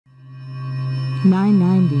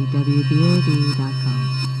990WBOB.com.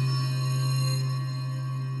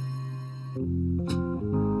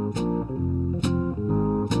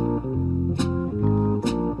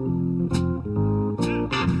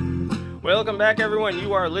 Welcome back, everyone.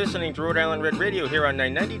 You are listening to Rhode Island Red Radio here on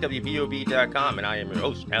 990WBOB.com, and I am your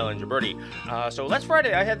host, Alan Gibberti. So last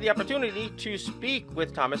Friday, I had the opportunity to speak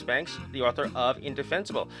with Thomas Banks, the author of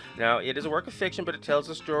Indefensible. Now, it is a work of fiction, but it tells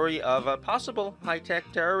the story of possible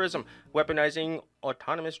high-tech terrorism, weaponizing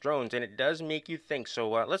autonomous drones, and it does make you think. So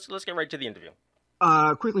let's get right to the interview.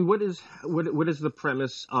 Quickly, what is the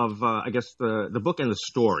premise of, I guess, the book and the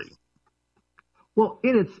story? Well,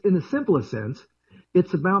 in the simplest sense,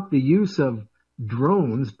 it's about the use of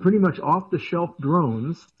drones, pretty much off-the-shelf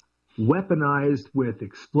drones, weaponized with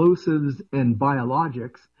explosives and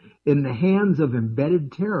biologics in the hands of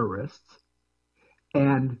embedded terrorists,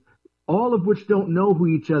 and all of which don't know who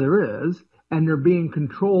each other is, and they're being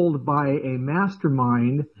controlled by a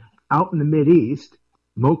mastermind out in the Mideast,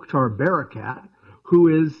 Mokhtar Barakat, who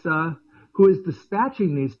is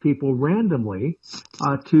dispatching these people randomly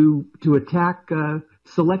to attack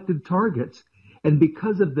selected targets. And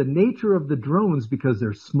because of the nature of the drones, because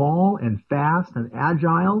they're small and fast and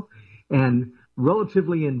agile and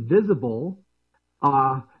relatively invisible,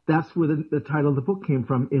 that's where the title of the book came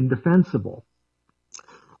from, Indefensible.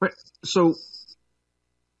 Right. So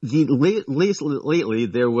lately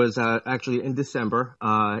there was actually in December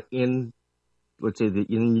in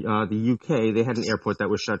the UK, they had an airport that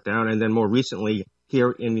was shut down, and then more recently here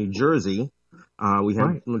in New Jersey, we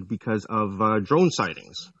had because of drone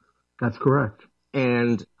sightings. That's correct.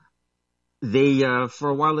 And they, for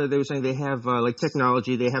a while they were saying they have like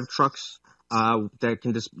technology. They have trucks that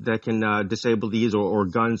can disable these, or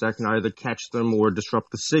guns that can either catch them or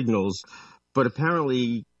disrupt the signals. But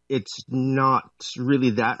apparently, it's not really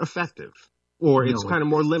that effective, or it's kind of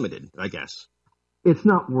more limited, I guess. It's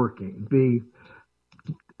not working.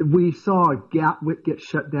 We saw Gatwick get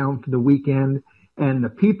shut down for the weekend, and the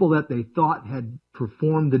people that they thought had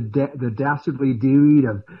performed the dastardly deed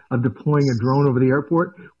of deploying a drone over the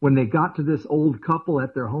airport, when they got to this old couple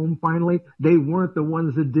at their home finally, they weren't the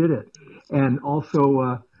ones that did it. And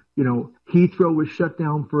also, Heathrow was shut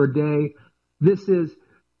down for a day. The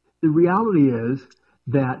reality is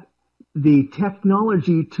that the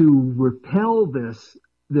technology to repel this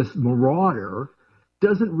marauder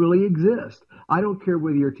doesn't really exist. I don't care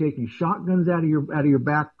whether you're taking shotguns out of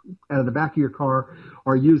the back of your car,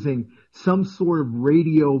 or using some sort of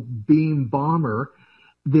radio beam bomber,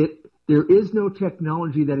 that there is no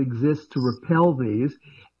technology that exists to repel these.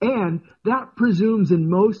 And that presumes in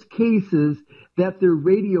most cases that they're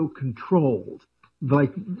radio controlled,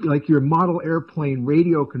 like your model airplane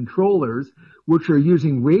radio controllers, which are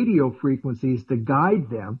using radio frequencies to guide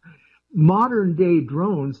them. Modern day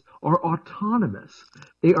drones are autonomous.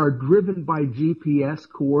 They are driven by GPS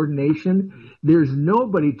coordination. There's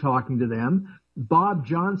nobody talking to them. Bob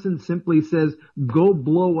Johnson simply says, "Go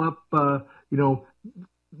blow up, a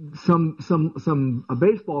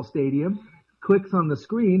baseball stadium." Clicks on the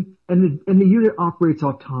screen, and the unit operates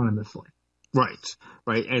autonomously. Right.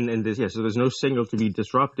 And so there's no signal to be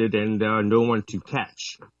disrupted, and no one to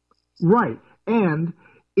catch. Right. And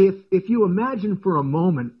if you imagine for a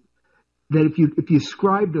moment that if you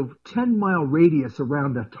scribed a 10-mile radius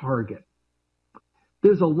around a target,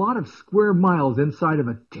 there's a lot of square miles inside of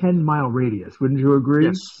a 10-mile radius. Wouldn't you agree?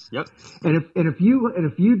 Yes. Yep. And if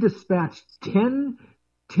you dispatch 10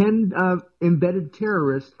 embedded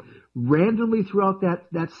terrorists randomly throughout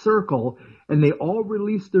that circle, and they all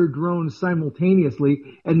release their drones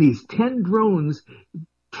simultaneously, and these 10 drones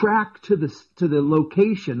track to the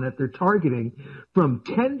location that they're targeting from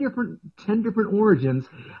 10 different origins,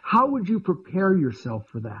 how would you prepare yourself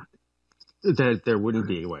for that? That there wouldn't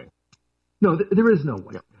be a way. No, there is no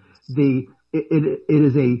way. Yeah. It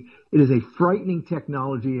is a frightening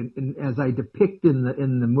technology, and as I depict in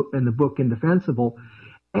the book Indefensible,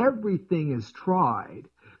 everything is tried,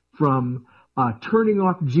 from turning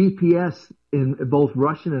off GPS in both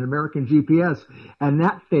Russian and American GPS, and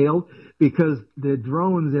that failed because the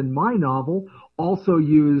drones in my novel also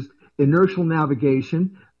used inertial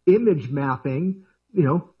navigation, image mapping.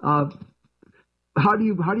 How do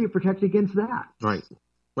you protect against that? Right.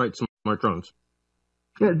 Smart drones.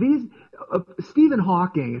 Yeah, Stephen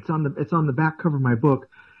Hawking. It's on the back cover of my book.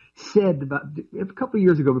 Said about a couple of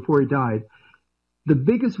years ago before he died, the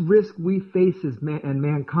biggest risk we face as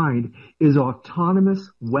mankind is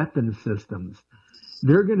autonomous weapon systems.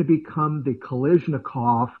 They're going to become the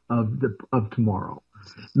Kalashnikov of tomorrow,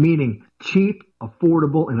 meaning cheap,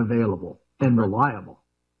 affordable, and available, and reliable.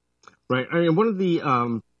 Right. I mean, one of the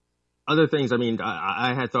other things. I mean,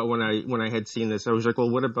 I had thought when I had seen this, I was like, well,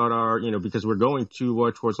 what about our, because we're going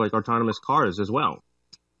towards like autonomous cars as well.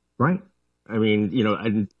 Right. I mean,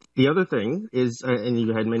 and the other thing is, and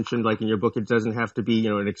you had mentioned like in your book, it doesn't have to be,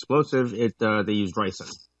 an explosive. They use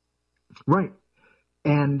ricin. Right.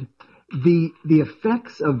 And the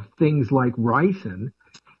effects of things like ricin,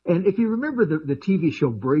 and if you remember the TV show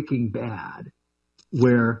Breaking Bad,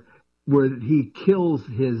 where he kills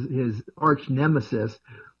his arch nemesis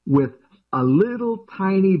with a little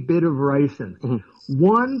tiny bit of ricin,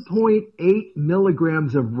 1.8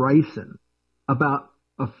 milligrams of ricin, about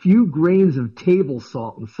a few grains of table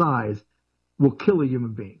salt in size, will kill a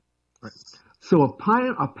human being. Right. So a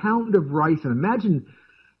pound of ricin, imagine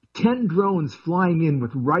 10 drones flying in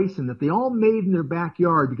with ricin that they all made in their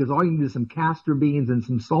backyard because all you need is some castor beans and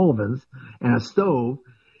some solvents and a stove,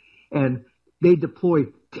 and they deploy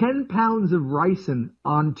 10 pounds of ricin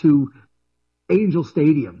onto Angel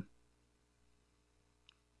Stadium.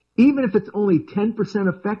 Even if it's only 10%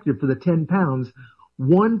 effective for the 10 pounds,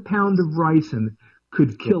 1 pound of ricin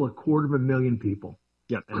could kill 250,000 people.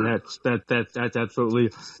 Yeah, and that's absolutely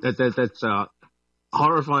that's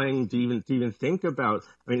horrifying to even think about.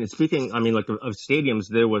 I mean, speaking, like of stadiums,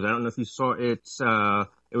 there was, I don't know if you saw it.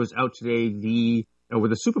 It was out today.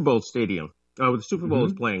 With the Super Bowl stadium, where the Super Bowl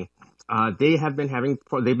is playing, they've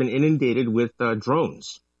been inundated with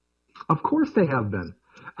drones. Of course they have been.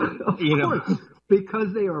 Of course,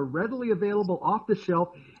 because they are readily available off the shelf,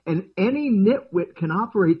 and any nitwit can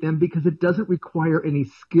operate them because it doesn't require any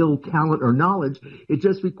skill, talent, or knowledge. It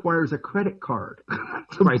just requires a credit card.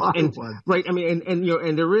 Right. I mean, and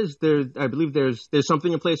I believe there's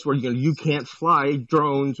something in place where, you can't fly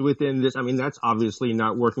drones within this. I mean, that's obviously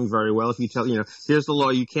not working very well. If you tell, here's the law,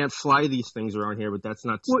 you can't fly these things around here, but that's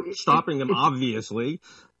not stopping them, obviously.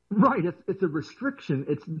 Right. It's a restriction.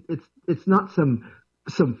 It's not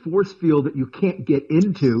some force field that you can't get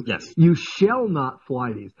into. Yes. You shall not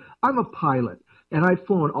fly these. I'm a pilot, and I've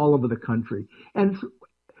flown all over the country. And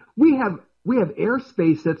we have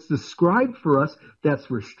airspace that's described for us that's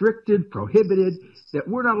restricted, prohibited, that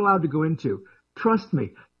we're not allowed to go into. Trust me,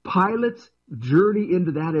 pilots journey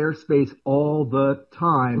into that airspace all the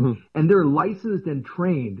time, and they're licensed and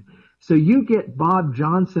trained. So you get Bob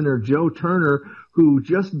Johnson or Joe Turner, who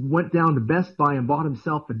just went down to Best Buy and bought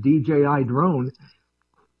himself a DJI drone.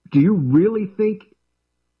 Do you really think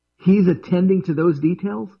he's attending to those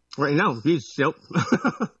details? Right now, he's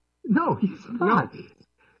No, he's not. No.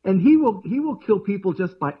 And he will kill people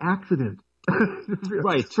just by accident.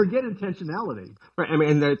 Right. Forget intentionality. Right. I mean,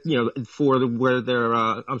 and that, where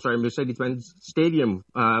they're, Mercedes-Benz Stadium,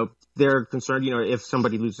 they're concerned, if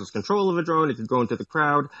somebody loses control of a drone, it could go into the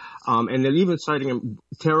crowd. And they're even citing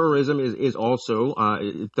terrorism is also,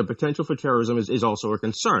 the potential for terrorism is also a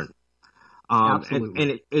concern. Absolutely.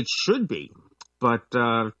 And it should be, but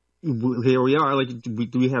here we are. Like,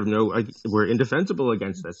 we have we're indefensible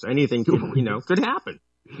against this. Anything could happen.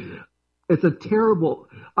 It's a terrible.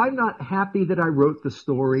 I'm not happy that I wrote the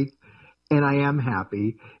story, and I am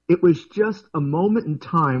happy. It was just a moment in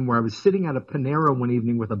time where I was sitting at a Panera one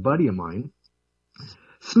evening with a buddy of mine,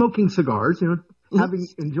 smoking cigars,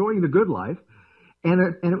 enjoying the good life, and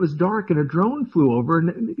it was dark, and a drone flew over,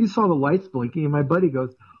 and you saw the lights blinking, and my buddy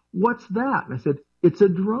goes, "What's that?" And I said, "It's a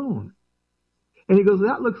drone." And he goes,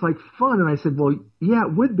 "That looks like fun." And I said, "Well, yeah,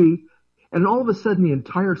 it would be." And all of a sudden, the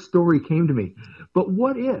entire story came to me. But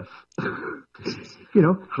what if?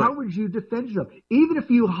 How would you defend yourself? Even if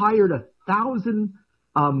you hired 1,000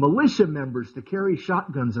 militia members to carry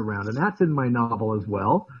shotguns around, and that's in my novel as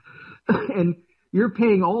well, and you're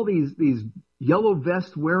paying all these yellow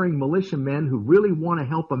vest wearing militiamen who really want to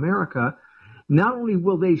help America. Not only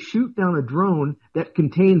will they shoot down a drone that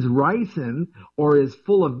contains ricin or is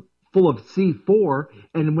full of C4,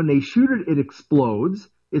 and when they shoot it, it explodes.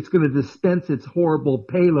 It's going to dispense its horrible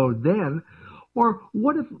payload then. Or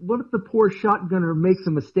what if the poor shotgunner makes a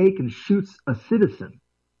mistake and shoots a citizen?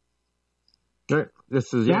 Right.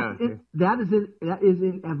 This is that is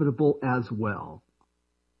inevitable as well.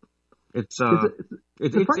 It's a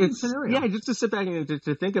frightening scenario. Yeah, just to sit back and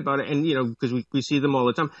to think about it, and because we see them all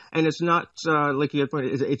the time, and it's not like you had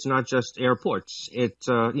pointed, it's not just airports. It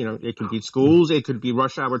it could be schools, it could be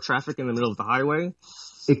rush hour traffic in the middle of the highway.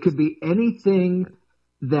 It could be anything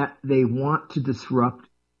that they want to disrupt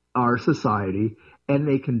our society, and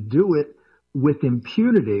they can do it with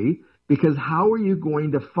impunity, because how are you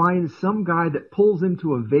going to find some guy that pulls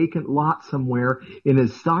into a vacant lot somewhere in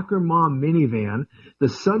his soccer mom minivan, the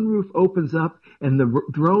sunroof opens up, and the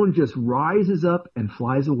drone just rises up and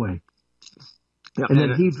flies away. Yep, and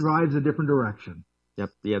then he drives a different direction. Yep.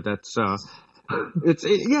 Yeah, that's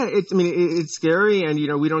It's scary,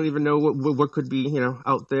 and we don't even know what could be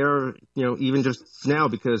out there, even just now,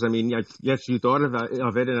 because yes, you thought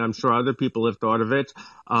of it, and I'm sure other people have thought of it.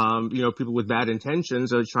 People with bad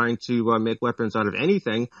intentions are trying to make weapons out of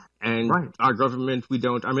anything, and Right. our government,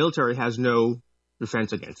 our military has no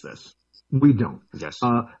defense against this. We don't. Yes.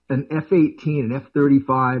 An F-18, an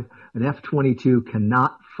F-35, an F-22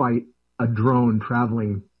 cannot fight a drone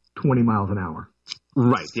traveling 20 miles an hour.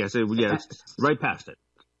 Right. Yes. It's right past it.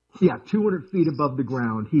 Yeah, 200 feet above the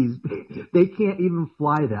ground. They can't even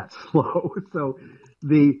fly that slow. So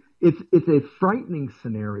it's a frightening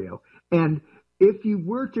scenario. And if you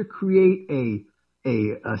were to create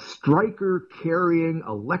a striker carrying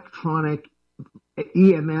electronic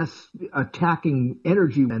EMS attacking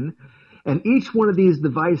energy, and each one of these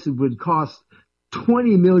devices would cost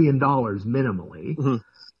 $20 million minimally. Mm-hmm.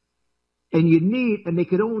 And they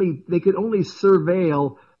could only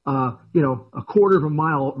surveil, a quarter of a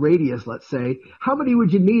mile radius, let's say. How many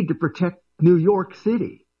would you need to protect New York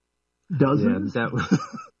City? Dozens? Yeah,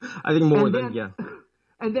 I think more yeah.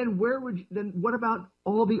 And then what about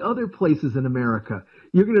all the other places in America?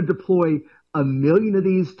 You're going to deploy 1 million of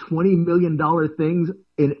these $20 million things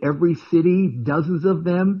in every city, dozens of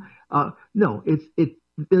them. No,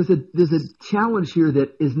 there's a challenge here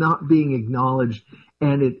that is not being acknowledged,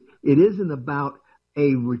 and it isn't about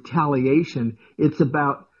a retaliation. It's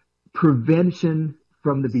about prevention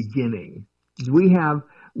from the beginning. We have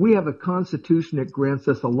a constitution that grants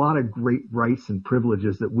us a lot of great rights and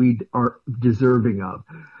privileges that we are deserving of.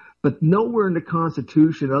 But nowhere in the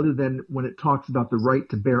Constitution, other than when it talks about the right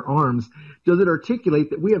to bear arms, does it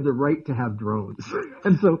articulate that we have the right to have drones.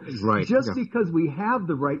 And so because we have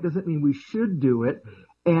the right doesn't mean we should do it.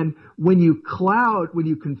 And when you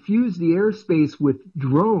confuse the airspace with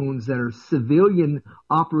drones that are civilian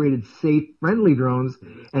operated, safe, friendly drones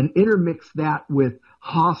and intermix that with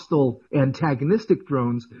hostile, antagonistic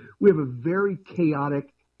drones, we have a very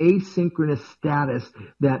chaotic, asynchronous status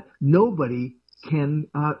that nobody can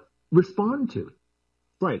respond to.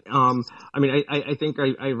 Right. I think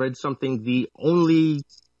I read something. The only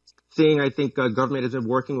thing I think government isn't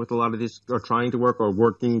working with a lot of this, or trying to work, or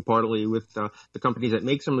working partly with the companies that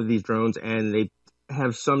make some of these drones, and they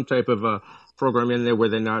have some type of a program in there where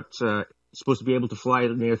they're not supposed to be able to fly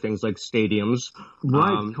near things like stadiums.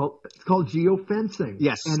 Right. It's called geofencing.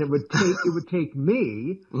 Yes. And it would take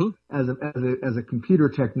me mm-hmm. as a computer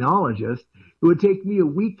technologist, it would take me a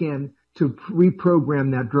weekend to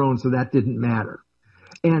reprogram that drone so that didn't matter.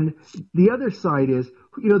 And the other side is,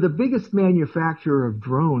 the biggest manufacturer of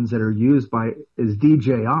drones that are used is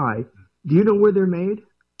DJI. Do you know where they're made?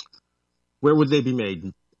 Where would they be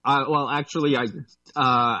made? Well, actually,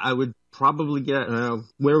 I would probably get.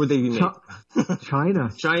 Where would they be made?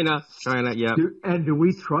 China. China. Yeah. Do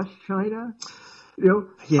we trust China?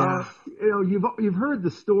 Yeah. You've heard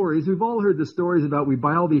the stories. We've all heard the stories about we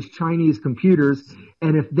buy all these Chinese computers,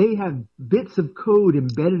 and if they have bits of code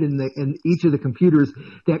embedded in each of the computers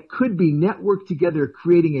that could be networked together,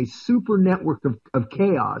 creating a super network of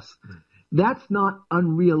chaos, that's not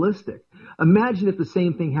unrealistic. Imagine if the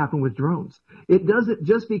same thing happened with drones. It doesn't,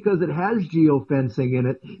 just because it has geofencing in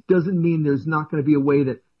it, doesn't mean there's not going to be a way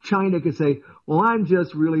that China could say, well, I'm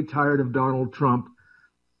just really tired of Donald Trump.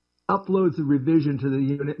 Uploads a revision to the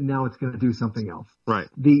unit, and now it's going to do something else. Right.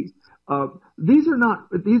 These are not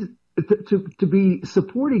to be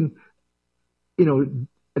supporting,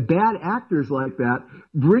 bad actors like that.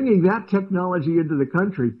 Bringing that technology into the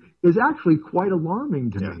country is actually quite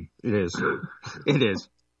alarming to me. It is. It is.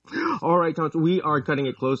 All right, Thomas, we are cutting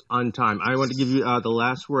it close on time. I want to give you the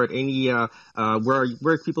last word. Any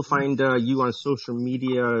where people find you on social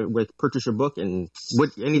media with purchase your book, and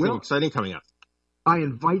anything exciting coming up? I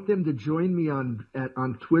invite them to join me on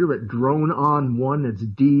Twitter at DroneOn1. It's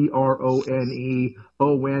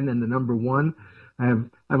DRONEON and the number 1. I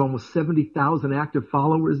have almost 70,000 active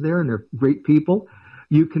followers there, and they're great people.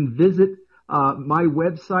 You can visit my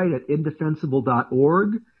website at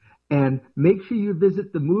indefensible.org, and make sure you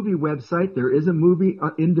visit the movie website. There is a movie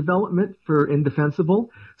in development for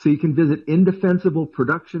Indefensible, so you can visit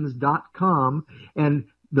indefensibleproductions.com, and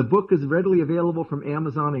the book is readily available from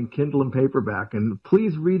Amazon in Kindle and paperback. And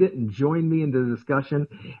please read it and join me in the discussion.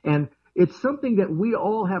 And it's something that we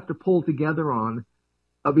all have to pull together on,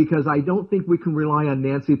 because I don't think we can rely on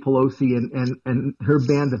Nancy Pelosi and her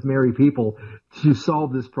band of merry people to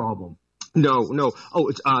solve this problem. No, no. Oh,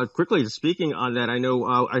 it's quickly speaking on that. I know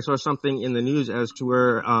I saw something in the news as to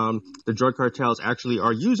where the drug cartels actually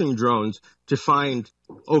are using drones to find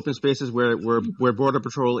open spaces where Border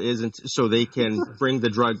Patrol isn't, so they can bring the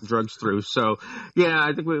drugs through. So, yeah,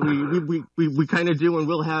 I think we kind of do, and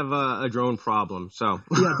we'll have a drone problem. So,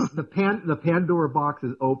 yes, the Pandora box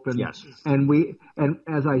is open. Yes, and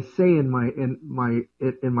as I say in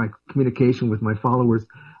my communication with my followers,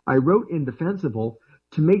 I wrote Indefensible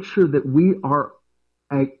to make sure that we are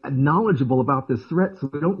knowledgeable about this threat, so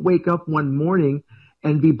we don't wake up one morning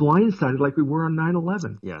and be blindsided like we were on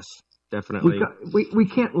 9/11. yes, definitely. We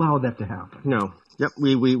can't allow that to happen. No. Yep.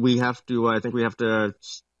 We have to. I think we have to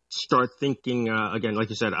start thinking again, like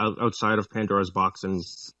you said, outside of Pandora's box and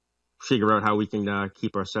figure out how we can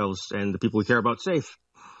keep ourselves and the people we care about safe.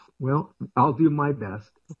 Well, I'll do my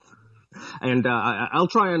best. And I'll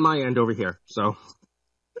try on my end over here. So.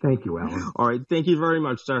 Thank you, Alan. All right. Thank you very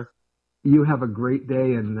much, sir. You have a great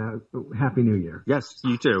day and Happy New Year. Yes,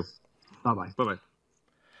 you too. Bye-bye. Bye-bye.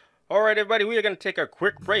 All right, everybody, we are going to take a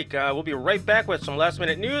quick break. We'll be right back with some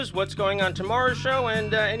last-minute news, what's going on tomorrow's show,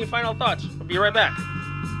 and any final thoughts. We'll be right back.